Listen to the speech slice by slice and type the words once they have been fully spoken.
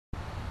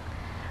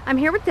I'm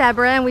here with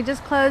Deborah, and we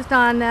just closed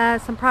on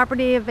some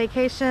property, a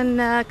vacation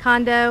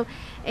condo,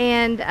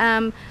 and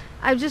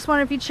I just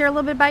wondered if you'd share a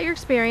little bit about your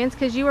experience,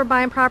 because you were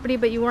buying property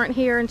but you weren't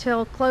here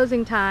until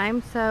closing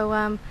time.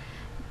 So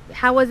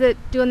how was it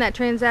doing that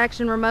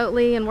transaction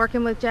remotely and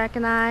working with Jack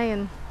and I?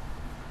 And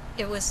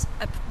It was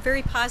a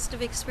very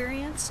positive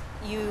experience.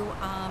 You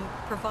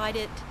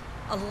provided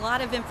a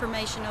lot of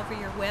information over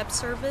your web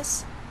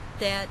service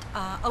that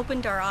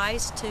opened our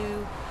eyes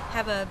to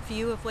have a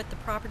view of what the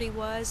property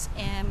was,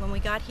 and when we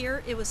got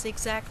here it was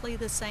exactly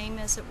the same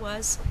as it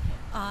was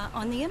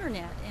on the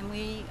internet, and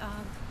we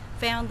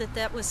found that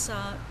that was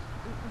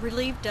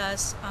relieved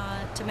us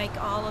to make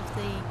all of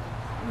the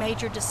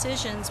major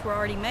decisions were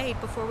already made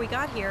before we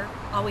got here.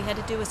 All we had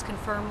to do was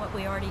confirm what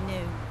we already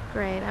knew.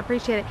 great, I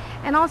appreciate it.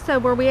 And also,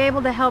 were we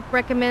able to help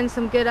recommend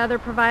some good other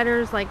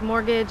providers like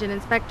mortgage and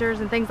inspectors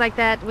and things like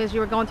that as you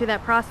were going through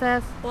that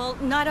process? Well,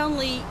 not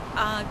only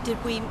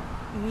did we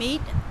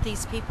meet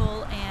these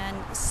people and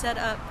set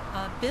up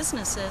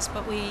businesses,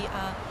 but we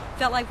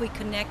felt like we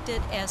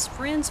connected as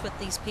friends with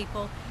these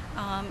people,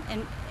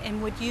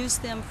 and would use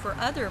them for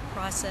other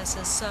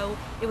processes. So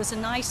it was a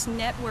nice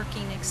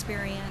networking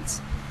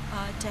experience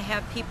to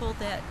have people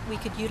that we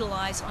could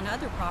utilize on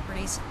other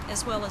properties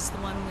as well as the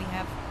one we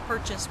have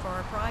purchased for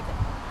our private.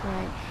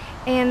 Right.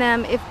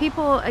 And if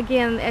people,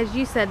 again, as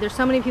you said, there's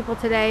so many people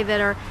today that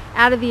are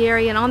out of the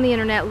area and on the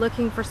internet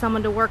looking for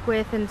someone to work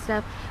with and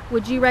stuff,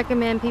 would you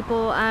recommend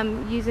people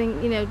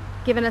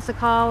giving us a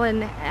call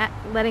and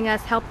letting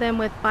us help them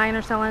with buying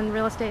or selling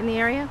real estate in the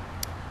area?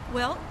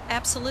 Well,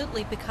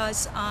 absolutely,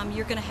 because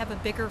you're going to have a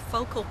bigger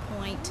focal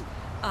point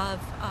of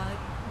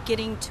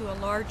getting to a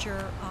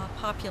larger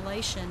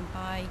population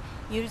by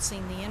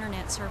using the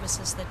internet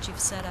services that you've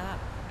set up.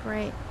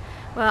 Great.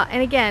 Well,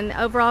 and again,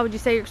 overall, would you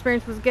say your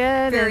experience was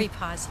good? Very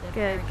positive.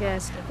 Good, very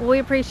good. positive. Well, we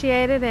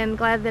appreciate it and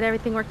glad that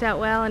everything worked out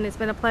well, and it's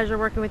been a pleasure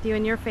working with you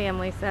and your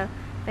family, so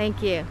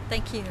thank you.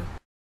 Thank you.